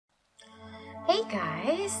Hey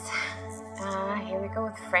guys, here we go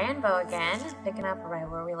with Franbo again, picking up right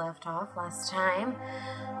where we left off last time.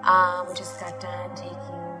 We just got done taking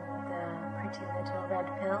the pretty little red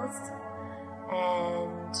pills,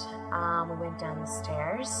 and we went down the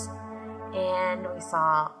stairs, and we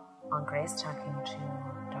saw Aunt Grace talking to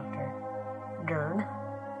Dr. Dern.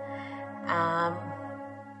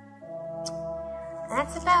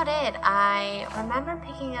 That's about it. I remember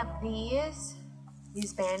picking up these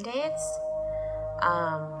Band-Aids.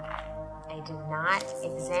 I did not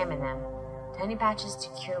examine them. Tiny patches to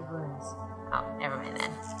cure wounds. Oh, never mind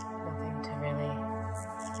then. Nothing to really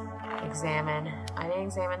examine. I didn't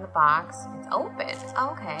examine the box. It's open.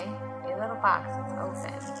 Okay. A little box. It's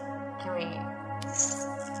open. Can we...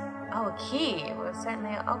 Oh, a key. It was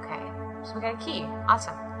certainly... Okay. So we got a key.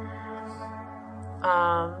 Awesome.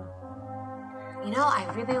 You know, I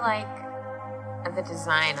really like the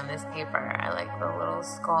design on this paper. I like the little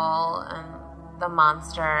skull and the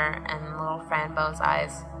monster and little Franbo's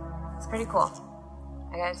eyes. It's pretty cool.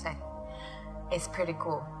 I gotta say. It's pretty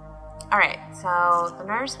cool. Alright, so the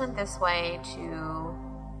nurse went this way to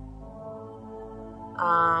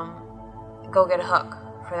go get a hook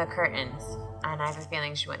for the curtains. And I have a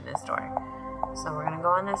feeling she went in this door. So we're gonna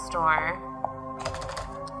go in this door.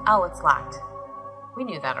 Oh, it's locked. We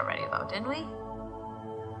knew that already though, didn't we?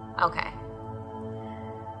 Okay.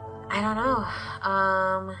 I don't know.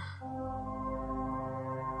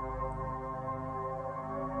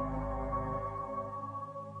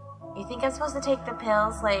 You think I'm supposed to take the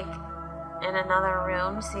pills, like, in another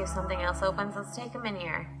room to see if something else opens? Let's take them in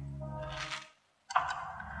here.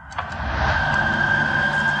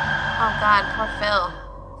 Oh God, poor Phil.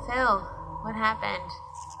 Phil, what happened?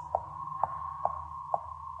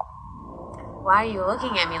 Why are you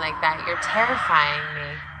looking at me like that? You're terrifying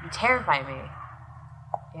me. You terrify me.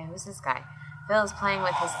 Yeah, who's this guy? Phil is playing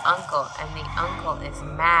with his uncle, and the uncle is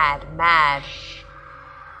mad.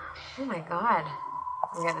 Oh my God.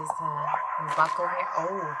 We got this buckle here.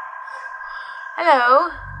 Oh. Hello.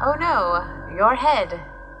 Oh no. Your head.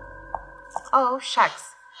 Oh,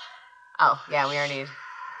 shucks. Oh, yeah, we already...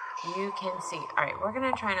 You can see. Alright, we're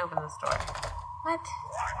gonna try and open this door. What?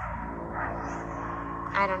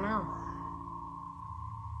 I don't know.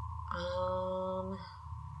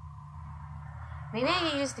 Maybe I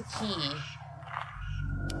can use the key.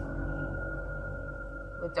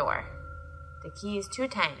 With door. The key is too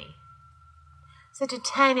tiny. Such a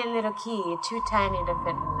tiny little key, too tiny to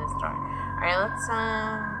fit in this door. Alright, let's,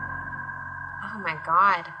 oh my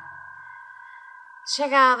God.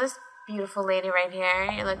 Check out this beautiful lady right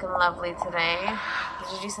here. You're looking lovely today.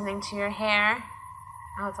 Did you do something to your hair?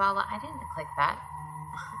 Oh, it's all, I didn't click that.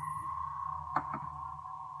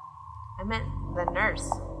 I meant the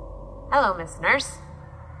nurse. Hello, Miss Nurse.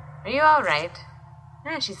 Are you alright?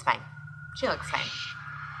 Eh, she's fine. She looks fine.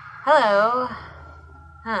 Hello.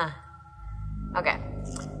 Huh. Okay.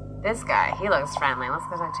 This guy, he looks friendly. Let's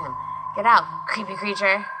go talk to him. Get out, creepy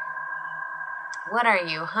creature. What are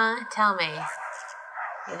you, huh? Tell me.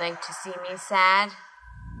 You like to see me sad?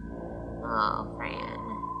 Oh, Fran.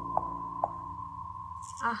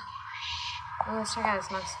 Oh, let's check out his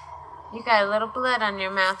nose. You got a little blood on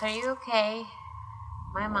your mouth. Are you okay?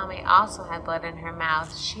 My mommy also had blood in her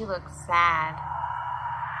mouth. She looks sad.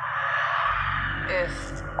 Ugh.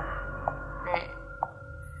 Alright.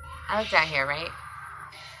 I looked out here, right?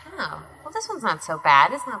 Oh. Well, this one's not so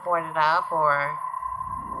bad. It's not boarded up or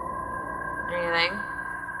anything.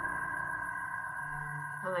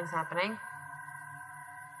 Nothing's happening.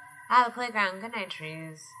 Ah, the playground. Good night,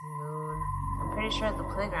 trees. Moon. I'm pretty sure the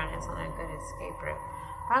playground isn't a good escape route.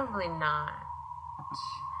 Probably not.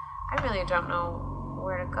 I really don't know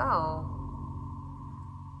where to go.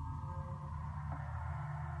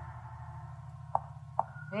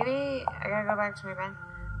 Maybe I gotta go back to my bed.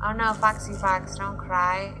 Oh no, Foxy Fox, don't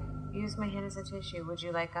cry. Use my hand as a tissue. Would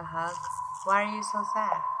you like a hug? Why are you so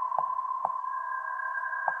sad?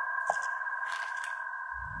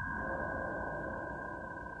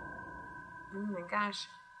 Oh my gosh.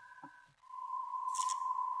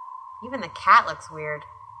 Even the cat looks weird.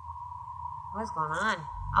 What's going on?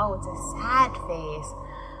 Oh, it's a sad face.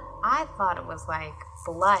 I thought it was like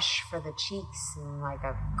blush for the cheeks and like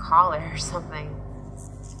a collar or something.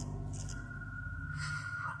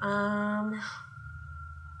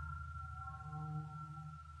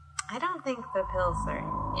 I don't think the pills are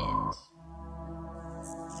it.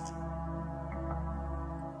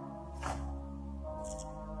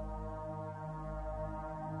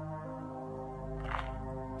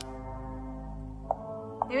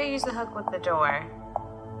 Maybe I use the hook with the door.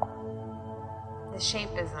 The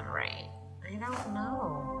shape isn't right. I don't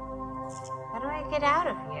know. How do I get out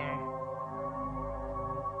of here?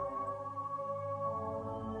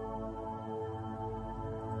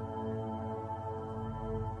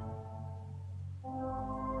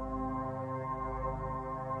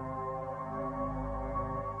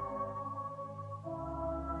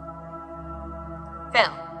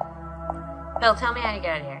 Phil. Phil, tell me how to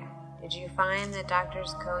get out of here. Did you find the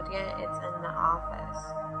doctor's code yet? It's in the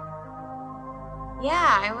office.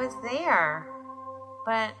 Yeah, I was there.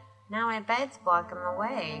 But now my bed's blocking the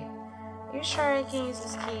way. Are you sure I can use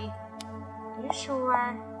this key? Are you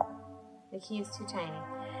sure? The key is too tiny.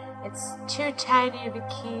 It's too tiny of a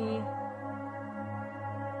key.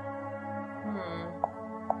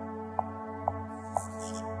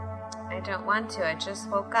 I don't want to. I just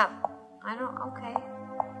woke up. Okay.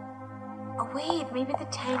 Oh wait, maybe the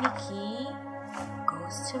tiny key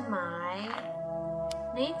goes to my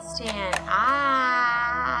nightstand.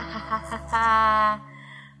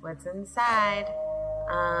 What's inside?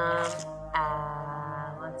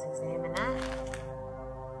 Let's examine that.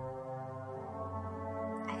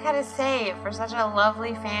 I gotta say, for such a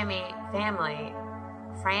lovely family,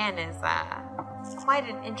 Fran is quite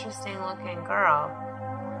an interesting looking girl.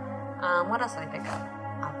 What else did I pick up?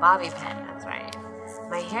 A bobby pin, that's right.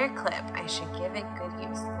 My hair clip, I should give it good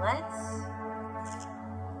use.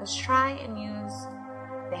 Let's try and use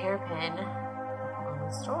the hairpin on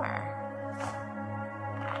the store.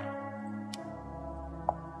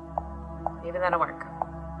 Maybe that'll work.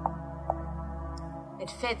 It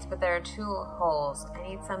fits, but there are 2 holes. I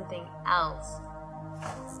need something else.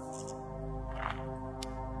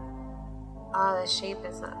 Oh, the shape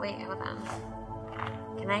is not... Wait, hold on.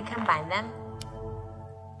 Can I combine them?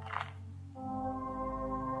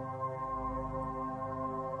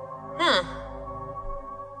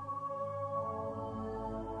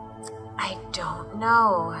 I don't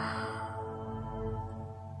know.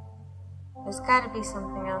 There's got to be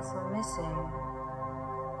something else I'm missing.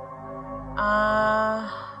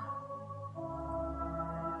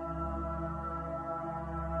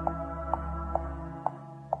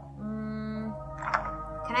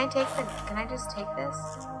 Can I just take this?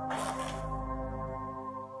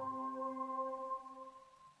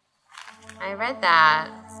 I read that.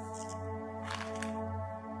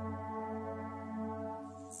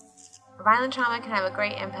 Violent trauma can have a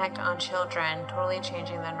great impact on children, totally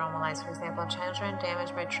changing their normal lives. For example, children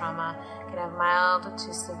damaged by trauma can have mild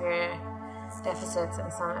to severe deficits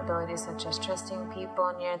in some abilities, such as trusting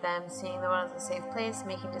people near them, seeing the world as a safe place,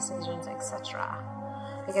 making decisions, etc.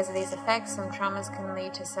 Because of these effects, some traumas can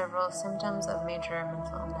lead to several symptoms of major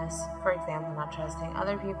mental illness. For example, not trusting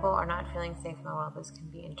other people or not feeling safe in the world. This can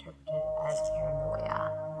be interpreted as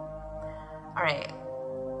paranoia. Alright.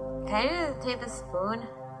 Can I just take the spoon?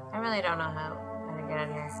 I really don't know how to get out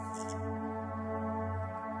of here.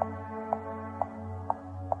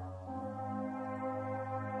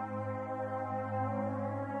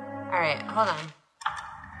 Alright, hold on.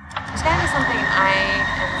 There's gotta be something I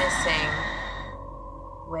am missing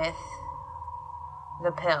with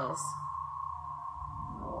the pills.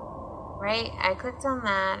 Right? I clicked on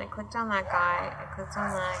that, I clicked on that guy, I clicked on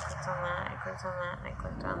that, I clicked on that, I clicked on that, and I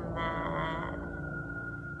clicked on that.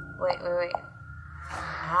 Wait.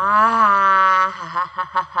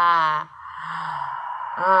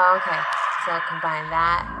 Oh, okay. So combine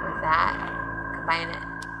that with that. Combine it.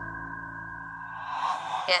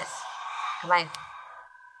 Yes. Combine.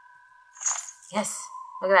 Yes.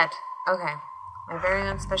 Look at that. Okay. My very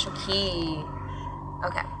own special key.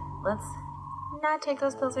 Okay. Let's not take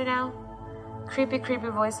those pills right now. Creepy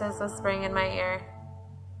voices whispering in my ear.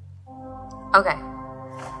 Okay.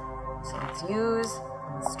 So let's use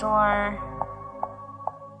in the store.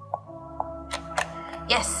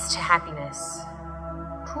 Yes, to happiness.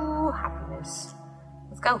 To happiness.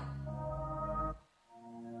 Let's go.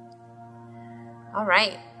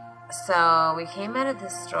 Alright. So we came out of the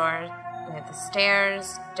store. We have the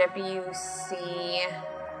stairs. WC.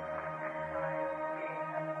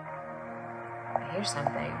 I hear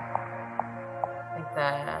something. Like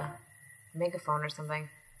the megaphone or something.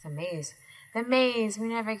 It's a maze. The maze. We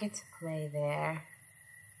never get to play there.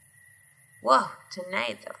 Whoa.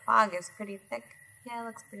 Tonight the fog is pretty thick. Yeah, it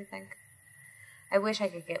looks pretty thick. I wish I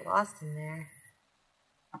could get lost in there.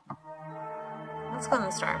 Let's go in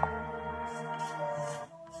the store.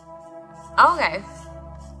 Oh, okay.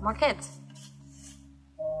 More kids.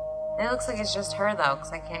 It looks like it's just her, though,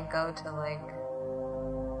 because I can't go to, like,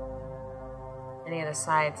 any of the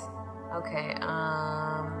sides. Okay,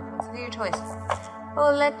 let's look at your toys.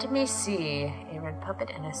 Oh, let me see. A red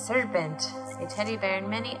puppet and a serpent. A teddy bear and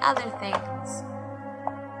many other things.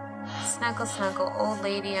 Snuggle, snuggle, old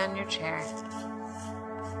lady on your chair.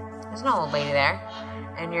 There's no old lady there.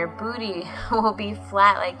 And your booty will be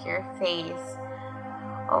flat like your face.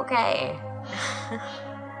 Okay.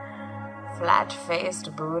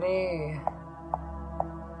 Flat-faced booty.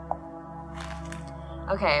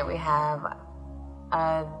 Okay, we have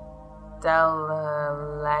Adeladia.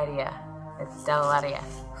 with deleria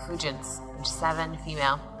fugens, age 7,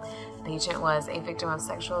 female. The patient was a victim of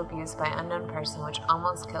sexual abuse by an unknown person, which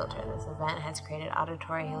almost killed her. This event has created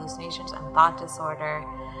auditory hallucinations and thought disorder.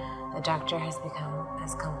 The doctor has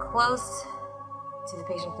come close to the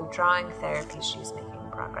patient through drawing therapy. She's making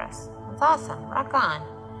progress. That's awesome. Rock on.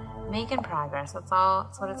 Making progress. That's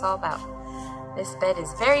what it's all about. This bed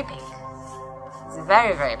is very pink. It's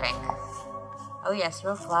very, very pink. Oh yes,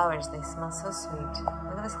 real flowers. They smell so sweet.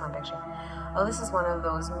 Look at this clown picture. Oh, this is one of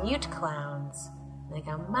those mute clowns. Like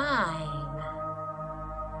a mime.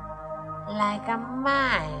 Like a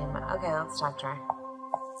mime. Okay, let's talk to her.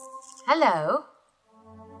 Hello?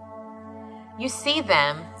 You see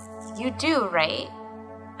them? You do, right?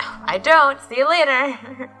 I don't. See you later.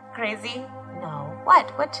 Crazy? No.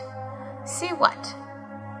 What? What? See what?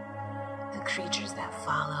 The creatures that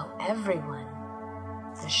follow everyone.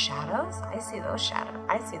 The shadows? I see those shadows.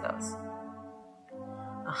 I see those.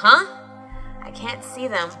 Uh-huh. I can't see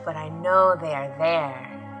them, but I know they are there.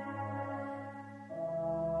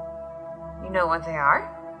 You know what they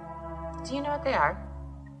are? Do you know what they are?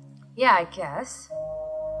 Yeah, I guess.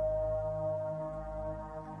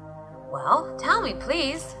 Well, tell me,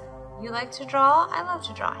 please. You like to draw? I love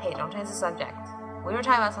to draw. Hey, don't change the subject. We were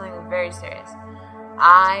talking about something very serious.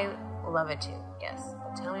 I love it too, yes.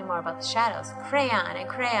 But tell me more about the shadows. Crayon, a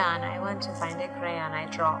crayon. I want to find a crayon. I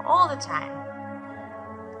draw all the time.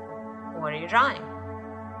 What are you drawing?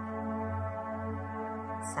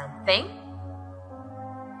 Something?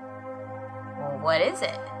 Well, what is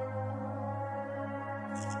it?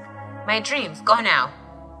 My dreams. Go now.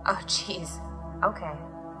 Oh, jeez. Okay.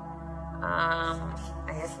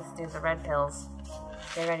 I guess let's do the red pills.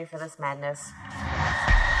 Get ready for this madness.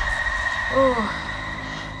 Ooh.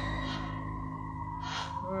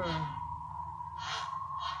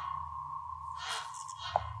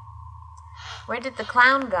 Where did the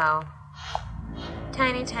clown go?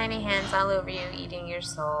 Tiny, tiny hands all over you, eating your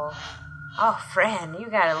soul. Oh, Fran, you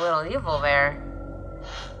got a little evil there.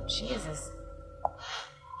 Jesus.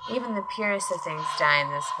 Even the purest of things die in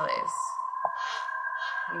this place.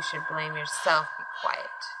 You should blame yourself. Be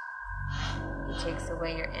quiet. He takes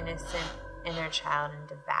away your innocent inner child and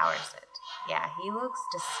devours it. Yeah, he looks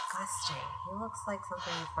disgusting. He looks like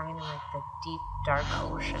something you find in like the deep, dark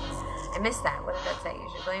ocean. I missed that. What did that say? You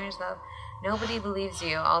should blame yourself. Nobody believes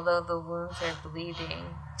you, although the wounds are bleeding.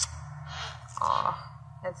 Aw,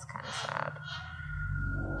 that's kind of sad.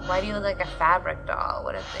 Why do you look like a fabric doll?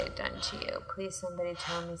 What have they done to you? Please, somebody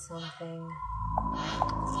tell me something.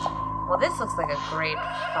 Well, this looks like a great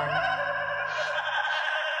fun.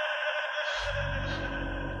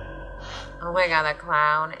 Oh my god, that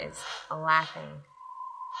clown is laughing.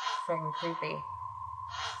 Freaking creepy.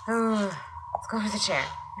 Ooh, let's go to the chair.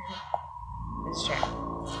 This chair.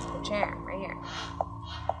 The chair, right here.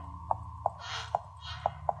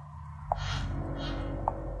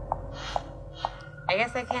 I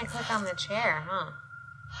guess I can't click on the chair, huh?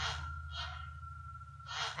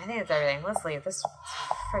 I think it's everything. Let's leave. This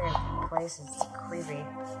friggin' place is creepy.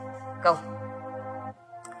 Go.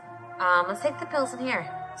 Let's take the pills in here.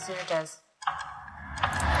 See what it does.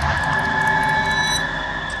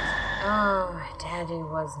 Oh, Daddy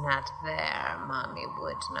was not there. Mommy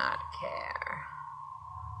would not care.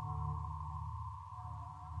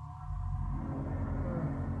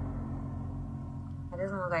 It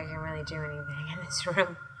doesn't look like I can really do anything in this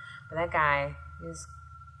room. But that guy, he's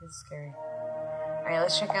scary. Alright,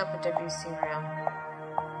 let's check out the WC room.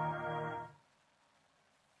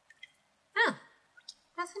 Oh,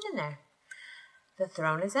 nothing in there. The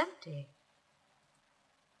throne is empty.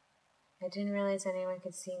 I didn't realize anyone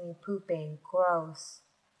could see me pooping. Gross.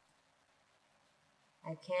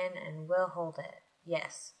 I can and will hold it.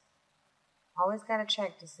 Yes. Always gotta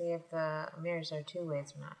check to see if the mirrors are two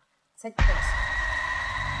ways or not. It's like this.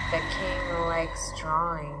 The king likes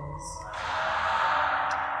drawings.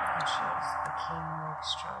 Oh, jeez. The king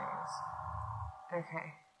likes drawings. Okay.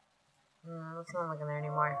 Let's not look in there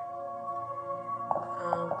anymore.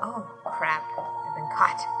 Oh, crap. I've been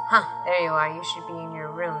caught. Huh, there you are. You should be in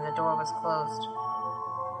your room. The door was closed.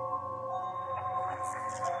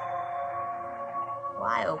 Well,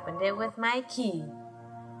 I opened it with my key.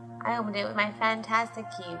 I opened it with my fantastic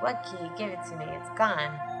key. What key? Give it to me. It's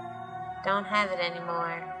gone. Don't have it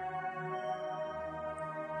anymore.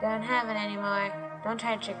 Don't have it anymore. Don't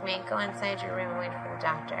try to trick me. Go inside your room and wait for the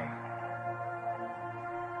doctor.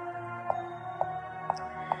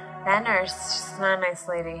 That nurse, she's not a nice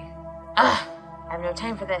lady. Ugh! I have no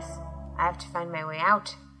time for this. I have to find my way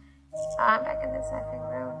out. Oh, I'm back in this effing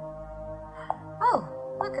room. Oh,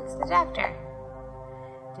 look, it's the doctor.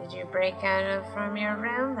 Did you break out from your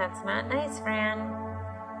room? That's not nice, Fran.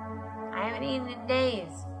 I haven't eaten in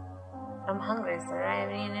days. I'm hungry, sir. I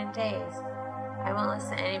haven't eaten in days. I won't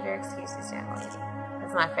listen to any of your excuses, young lady.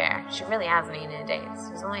 That's not fair. She really hasn't eaten in days.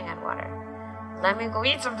 She's only had water. Let me go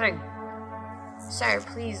eat something. Sir,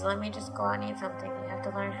 please, let me just go out and eat something. You have to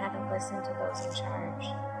learn how to listen to those in charge.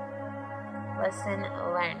 Lesson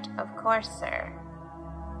learned. Of course, sir.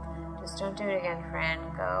 Just don't do it again, Fran.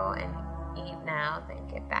 Go and eat now, then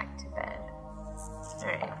get back to bed.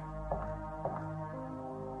 Alright.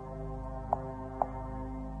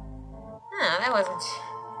 Oh, that wasn't...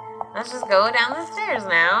 Let's just go down the stairs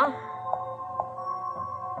now.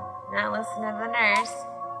 Not listen to the nurse.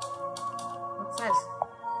 What's this?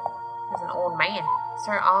 There's an old man.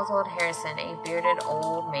 Sir Oswald Harrison, a bearded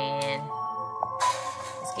old man.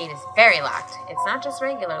 This gate is very locked. It's not just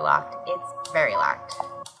regular locked, it's very locked.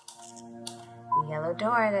 The yellow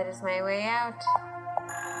door, that is my way out.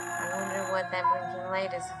 I wonder what that blinking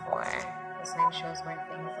light is for. The sign shows where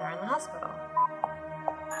things are in the hospital.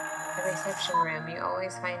 The reception room, you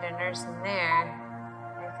always find a nurse in there.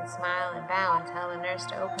 I could smile and bow and tell the nurse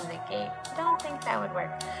to open the gate. I don't think that would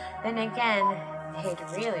work. Then again, they'd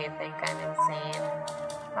really think I'm insane.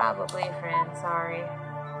 Probably, Fran, sorry.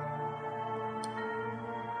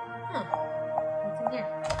 Huh. What's in here?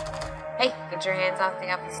 Hey, get your hands off the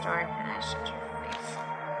office door. Ah, shut your face.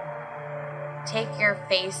 Take your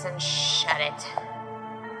face and shut it.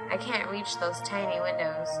 I can't reach those tiny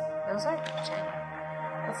windows. Those are tiny.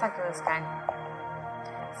 Let's talk to this guy.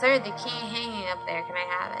 Sir, the key hanging up there. Can I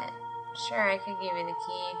have it? Sure, I could give you the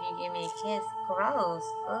key if you give me a kiss. Gross.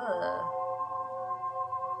 Ugh.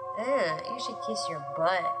 Ugh, you should kiss your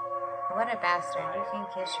butt. What a bastard. You can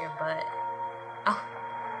kiss your butt. Oh,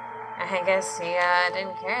 I guess he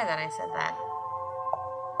didn't care that I said that.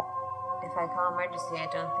 If I call emergency, I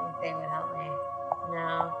don't think they would help me.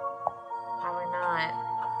 No, probably not.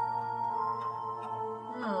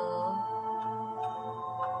 Oh.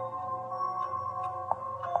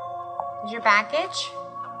 Is your back itch?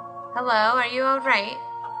 Hello, are you alright?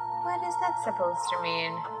 What is that supposed to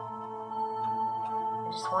mean? I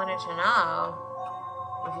just wanted to know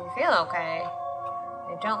if you feel okay.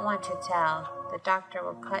 I don't want to tell. The doctor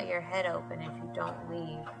will cut your head open if you don't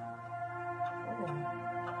leave. Ooh.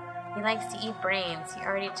 He likes to eat brains. He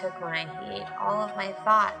already took mine. He ate all of my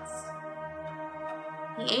thoughts.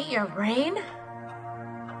 He ate your brain?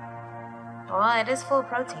 Well, it is full of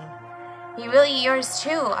protein. He will eat yours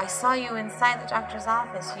too. I saw you inside the doctor's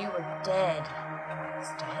office. You were dead. He's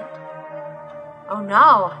dead? Oh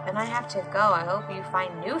no, then I have to go. I hope you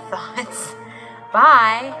find new thoughts.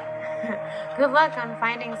 Bye. Good luck on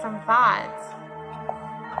finding some thoughts.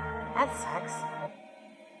 That sucks.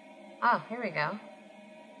 Oh, here we go.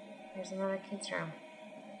 There's another kid's room.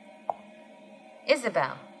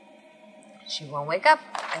 Isabel. She won't wake up.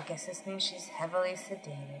 I guess this means she's heavily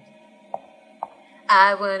sedated.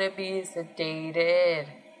 I wanna be sedated.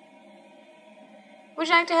 Would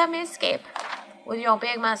you like to help me escape? With your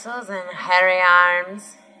big muscles and hairy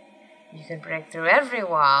arms, you could break through every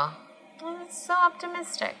wall. Oh, that's so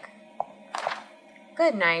optimistic.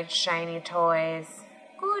 Good night, shiny toys.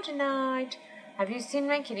 Good night. Have you seen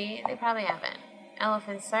my kitty? They probably haven't.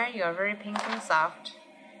 Elephant, sir, you are very pink and soft.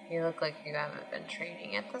 You look like you haven't been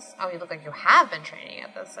training at this. Oh, you look like you have been training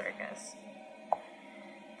at the circus.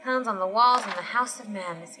 Clowns on the walls in the House of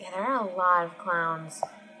Madness. Yeah, there are a lot of clowns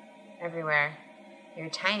everywhere. Your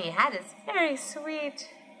tiny hat is very sweet.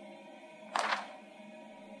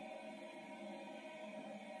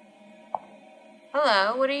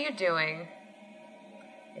 Hello, what are you doing?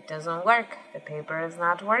 It doesn't work. The paper is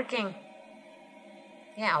not working.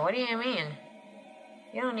 Yeah, what do you mean?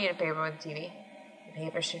 You don't need a paper with TV. The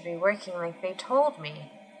paper should be working like they told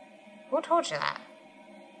me. Who told you that?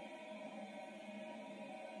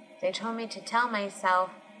 They told me to tell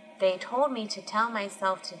myself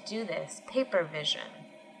to do this. Paper vision.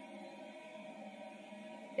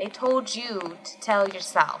 They told you to tell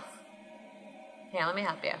yourself. Here, let me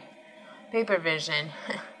help you. Paper vision.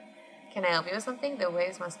 Can I help you with something? The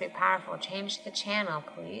waves must be powerful. Change the channel,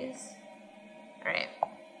 please. Alright.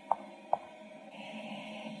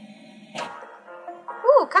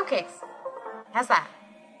 Ooh, cupcakes. How's that?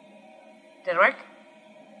 Did it work?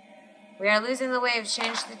 We are losing the waves.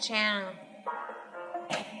 Change the channel.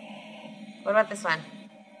 What about this one?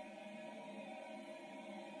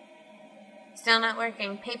 Still not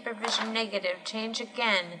working. Paper vision negative. Change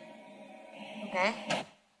again. Okay.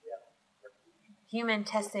 Human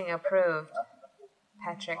testing approved.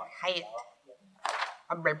 Patrick Hyatt.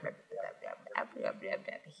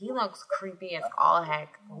 He looks creepy as all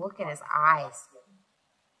heck. Look at his eyes.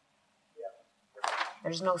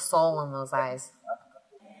 There's no soul in those eyes.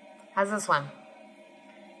 How's this one?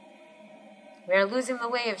 We are losing the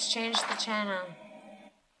waves. Change the channel.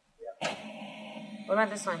 What about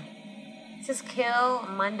this one? It says kill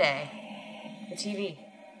Monday. The TV.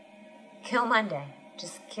 Kill Monday.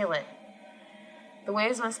 Just kill it. The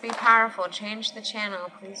waves must be powerful. Change the channel,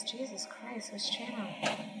 please. Jesus Christ, which channel?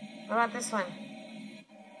 What about this one?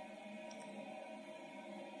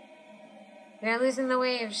 We are losing the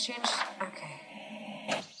waves. Change.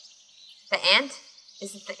 Okay. The ant?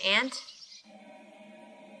 Is it the ant?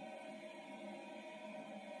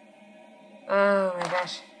 Oh my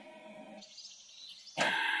gosh. Oh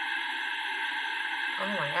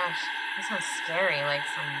my gosh. This sounds scary, like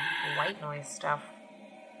some white noise stuff.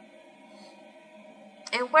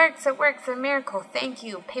 It works, a miracle. Thank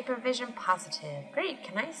you. Paper vision positive. Great,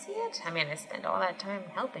 can I see it? I mean, I spent all that time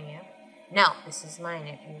helping you. No, this is mine.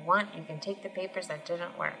 If you want, you can take the papers that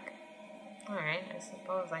didn't work. Alright, I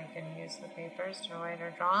suppose I can use the papers to write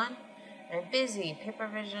or draw on. I'm busy. Paper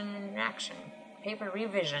vision in action. Paper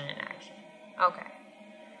revision in action. Okay.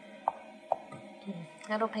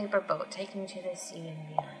 Little paper boat taking to the sea and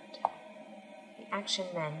beyond. The action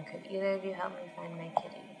men. Could either of you help me find my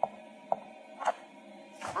kitty?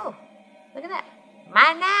 Oh, look at that.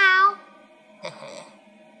 Mine now!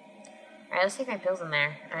 Alright, let's take my pills in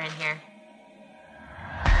there. Or in here.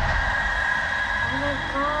 Oh my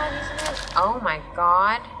god, he's in it. Oh my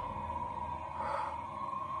god.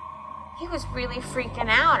 He was really freaking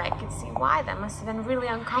out. I could see why. That must have been really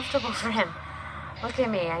uncomfortable for him. Look at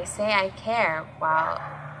me. I say I care while...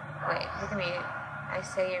 Wait, look at me. I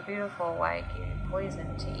say you're beautiful while I give you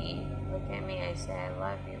poison to eat. Look at me. I say I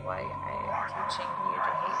love you while I am teaching you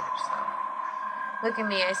to hate yourself. Look at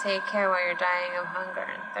me. I say I care while you're dying of hunger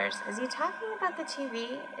and thirst. Is he talking about the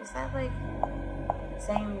TV? Is that like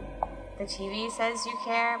saying the TV says you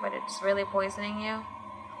care, but it's really poisoning you?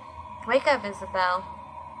 Wake up, Isabel.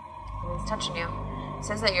 And he's touching you. It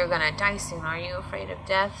says that you're gonna die soon. Are you afraid of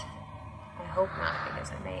death? I hope not, because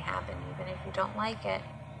it may happen even if you don't like it.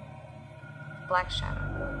 Black shadow.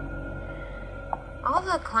 All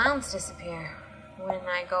the clowns disappear when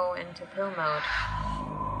I go into pill mode.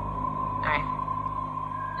 Alright.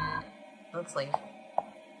 Let's leave.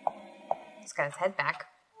 He's got his head back.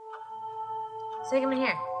 Let's take him in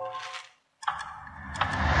here.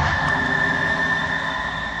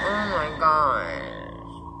 Oh my god.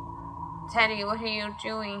 Teddy, what are you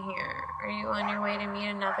doing here? Are you on your way to meet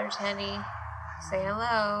another Teddy? Say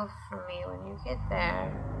hello for me when you get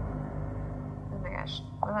there. Oh my gosh.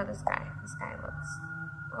 What about this guy? This guy looks...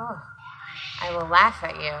 Oh. I will laugh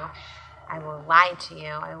at you. I will lie to you.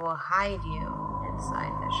 I will hide you inside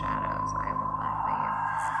the shadows. I will laugh at you.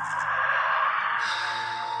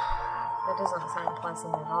 That doesn't sound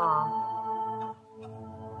pleasant at all.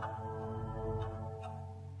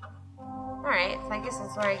 Alright, so I guess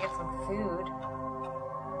that's where I get some food.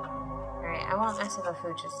 Alright, I won't mess with the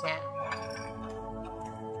food just yet.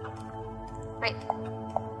 Wait,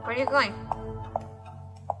 where are you going?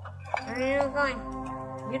 Where are you going?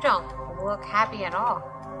 You don't look happy at all.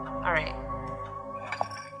 Alright.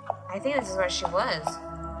 I think this is where she was.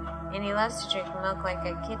 Annie loves to drink milk like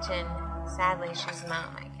a kitten. Sadly, she's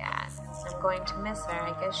not my cat. I'm going to miss her.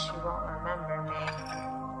 I guess she won't remember me.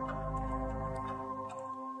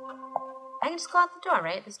 I can just go out the door,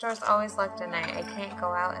 right? This door's always locked at night. I can't go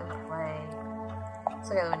out and play. Let's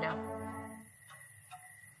look at the window.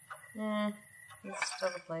 It's still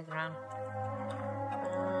the playground.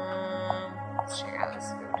 Let's check out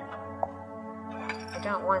this food. I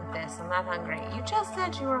don't want this. I'm not hungry. You just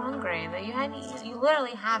said you were hungry. That you hadn't eaten. You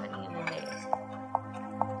literally haven't eaten in days.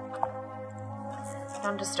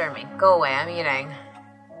 Don't disturb me. Go away. I'm eating.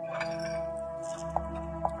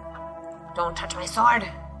 Don't touch my sword.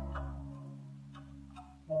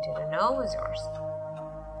 You didn't know it was yours.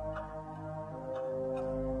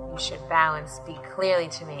 You should bow and speak clearly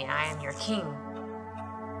to me. I am your king.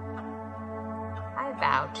 I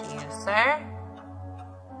bow to you, sir.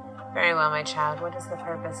 Very well, my child. What is the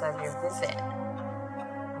purpose of your visit?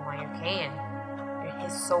 I want your cane.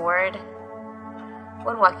 His sword.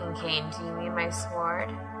 Woodwalking cane. Do you mean my sword?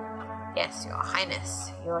 Yes, your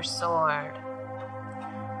highness. Your sword.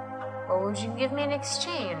 What would you give me in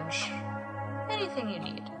exchange? Anything you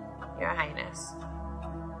need, your highness.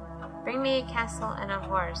 Bring me a castle and a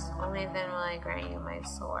horse. Only then will I grant you my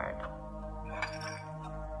sword.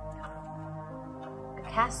 A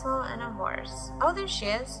castle and a horse. Oh, there she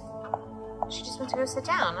is. She just went to go sit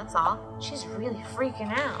down, that's all. She's really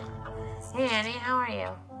freaking out. Hey, Annie, how are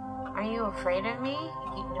you? Are you afraid of me?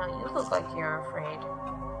 No, you look like you're afraid.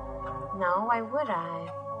 No, why would I?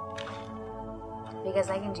 Because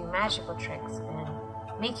I can do magical tricks and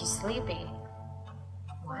make you sleepy.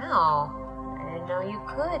 Wow, I didn't know you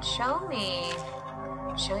could. Show me.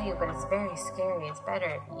 Show you, but it's very scary. It's better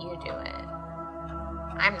if you do it.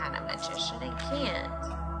 I'm not a magician. I can't.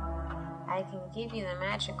 I can give you the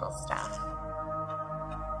magical stuff.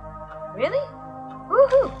 Really?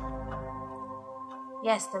 Woohoo!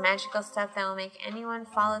 Yes, the magical stuff that will make anyone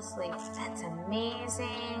fall asleep. That's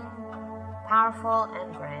amazing. Powerful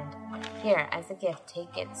and grand. Here, as a gift,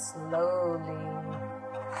 take it slowly.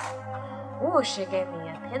 Ooh, she gave me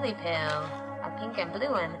a pilly pill. A pink and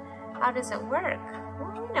blue one. How does it work?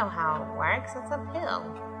 Well, we know how it works. It's a pill.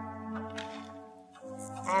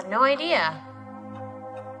 I have no idea.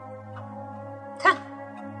 Huh.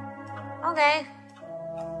 Okay.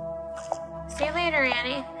 See you later,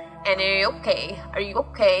 Annie. Annie, are you okay? Are you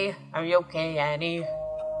okay? Are you okay, Annie?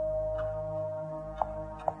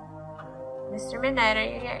 Mr. Midnighter,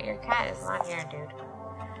 your cat is not here, dude.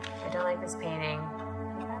 I don't like this painting.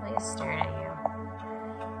 He probably is staring at you.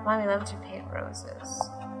 Mommy loves to paint roses.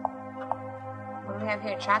 What do we have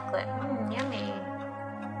here? Chocolate. Yummy.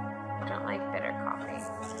 I don't like bitter coffee.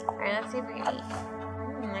 Alright, let's see if we can eat.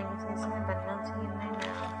 I can taste something but melting in my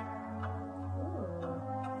mouth.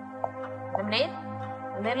 Ooh. Lemonade?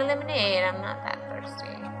 A little lemonade. I'm not that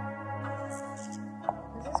thirsty.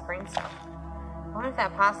 This is green stuff. I wonder if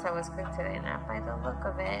that pasta was cooked today, not by the look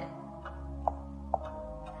of it.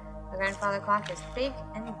 The grandfather clock is big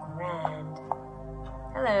and grand.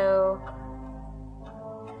 Hello.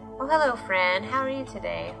 Oh, hello, Fran. How are you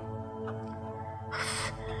today?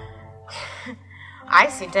 I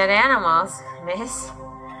see dead animals, miss.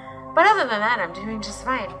 But other than that, I'm doing just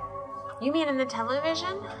fine. You mean in the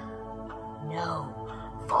television? No,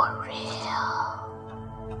 for real.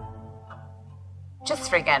 Just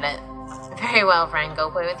forget it. Very well, Fran. Go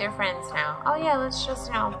play with your friends now. Oh, yeah, let's just,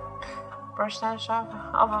 brush that off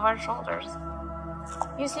of our shoulders.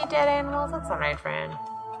 You see dead animals? That's alright, Fran.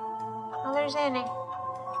 Oh, there's Annie.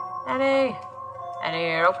 Annie! Annie,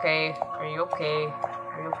 you're okay. Are you okay?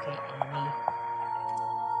 Are you okay, Annie?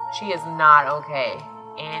 She is not okay.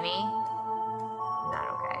 Annie? Not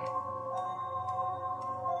okay.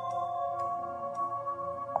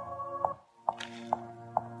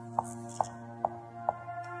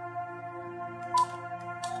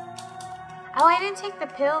 Oh, I didn't take the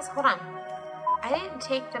pills. Hold on. I didn't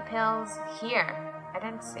take the pills here. I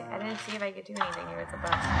didn't see if I could do anything here with the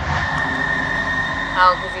bus.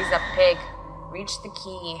 Oh, because he's a pig. Reach the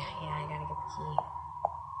key. Yeah, I gotta get the key.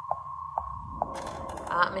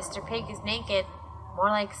 Mr. Pig is naked. More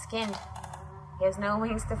like skinned. He has no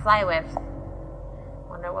wings to fly with.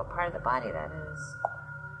 Wonder what part of the body that is.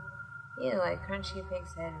 Ew, a crunchy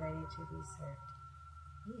pig's head ready to be served.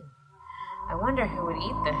 Ew. I wonder who would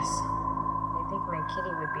eat this. I think my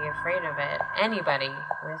kitty would be afraid of it. Anybody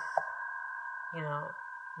with,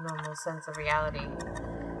 normal sense of reality.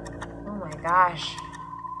 Oh my gosh.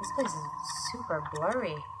 This place is super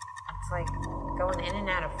blurry. It's like going in and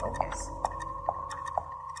out of focus.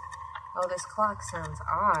 Oh, this clock sounds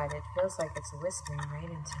odd. It feels like it's whispering right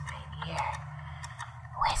into my ear.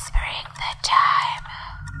 Whispering the time.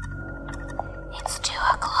 It's 2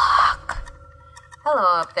 o'clock.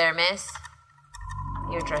 Hello up there, miss.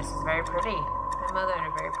 Your dress is very pretty. My mother had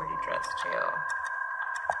a very pretty dress, too.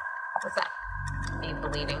 What's that? A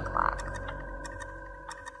bleeding clock.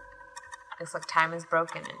 Looks like time is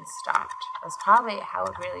broken and stopped. That's probably how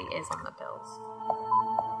it really is on the bills.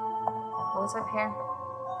 What's up here?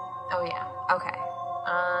 Oh, yeah. Okay.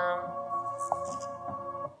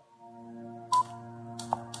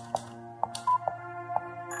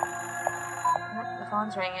 The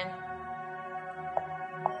phone's ringing.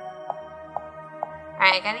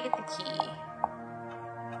 Alright, I gotta get the key.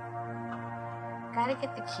 Gotta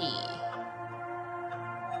get the key.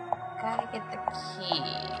 Gotta get the key.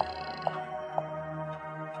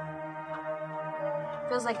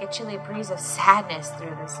 Feels like a chilly breeze of sadness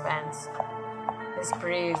through this fence. This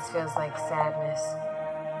breeze feels like sadness.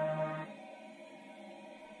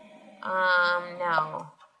 No.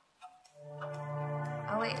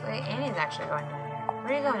 Oh, wait, Annie's actually going down here.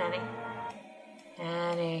 Where are you going, Annie?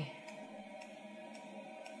 Annie.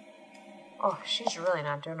 Oh, she's really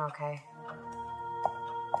not doing okay.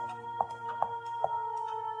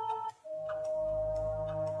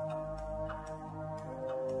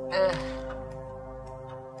 Ugh.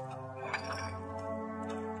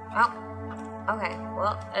 Oh. Okay,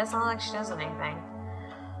 well, it doesn't look like she does anything.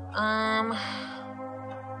 I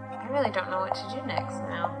really don't know what to do next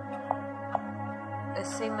now. The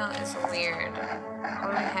signal is weird. What do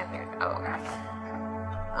we have here? Oh, okay.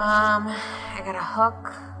 I got a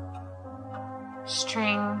hook,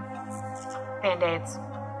 string, band-aids.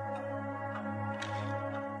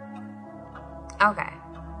 Okay,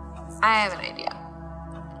 I have an idea.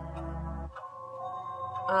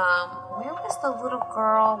 Where was the little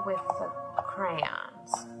girl with the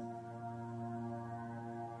crayons?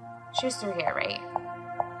 She was through here, right?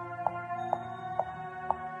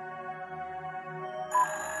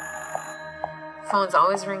 Phone's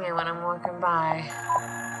always ringing when I'm walking by.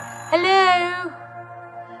 Hello?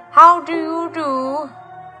 How do you do?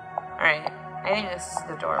 Alright, I think this is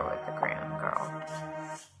the door with the crayon girl.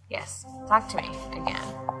 Yes, talk to me again.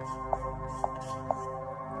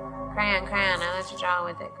 Crayon, crayon, I let you draw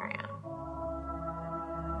with it, crayon.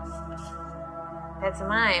 That's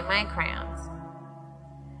my crayons.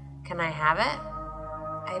 Can I have it?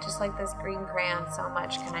 I just like this green crayon so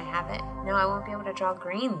much. Can I have it? No, I won't be able to draw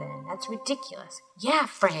green then. That's ridiculous. Yeah,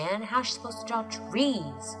 Fran, how's she supposed to draw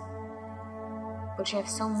trees? But you have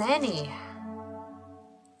so many.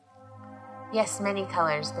 Yes, many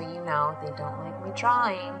colors, but you know, they don't like me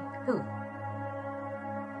drawing. Who?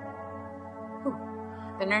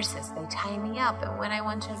 The nurses, they tie me up, and when I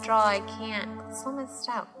want to draw, I can't. It's so messed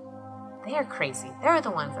up. They are crazy. They're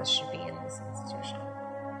the ones that should be in this institution.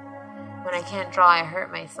 When I can't draw, I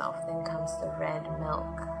hurt myself. Then comes the red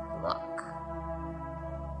milk look.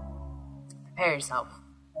 Prepare yourself.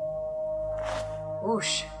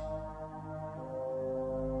 Whoosh.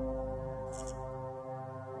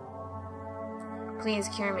 Please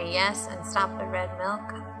cure me, yes, and stop the red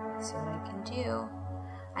milk. Let's see what I can do.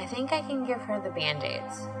 I think I can give her the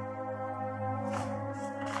Band-Aids.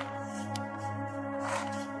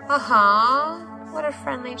 What a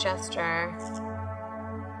friendly gesture.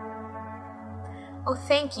 Oh,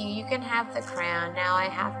 thank you. You can have the crayon. Now I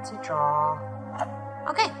have to draw.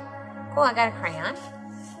 Okay, cool. I got a crayon.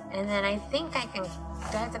 And then I think I can... Do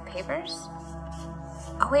I have the papers?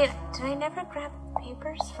 Oh, wait. Did I never grab the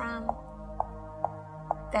papers from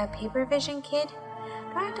the paper vision kid?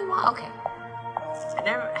 Do I have to... Okay. I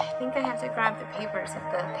think I have to grab the papers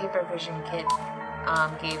that the paper vision kid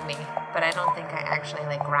gave me. But I don't think I actually,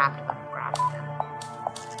 like, grabbed them.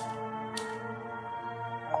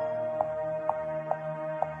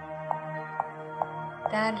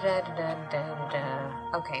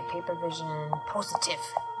 Okay, paper vision positive.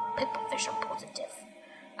 Paper vision positive.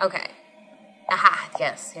 Okay. Aha,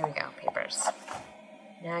 yes, here we go, papers.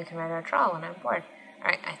 Now I can write or draw when I'm bored.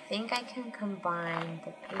 Alright, I think I can combine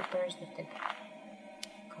the papers with the...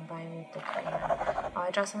 Combine with the crayon. Oh,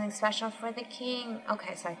 I draw something special for the king.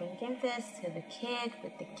 Okay, so I can give this to the kid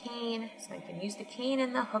with the cane. So I can use the cane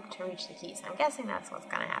and the hook to reach the keys. I'm guessing that's what's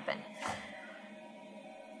gonna happen.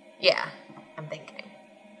 Yeah, I'm thinking.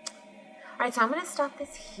 Alright, so I'm going to stop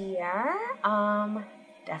this here.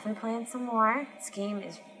 Definitely playing some more. This game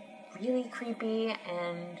is really creepy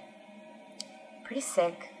and pretty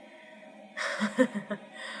sick.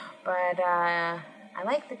 But I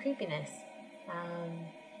like the creepiness. I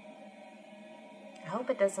hope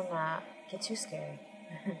it doesn't get too scary.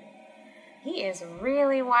 He is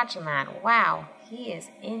really watching that. Wow, he is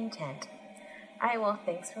intent. Alright, well,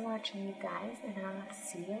 thanks for watching, you guys, and I'll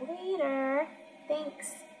see you later.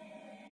 Thanks.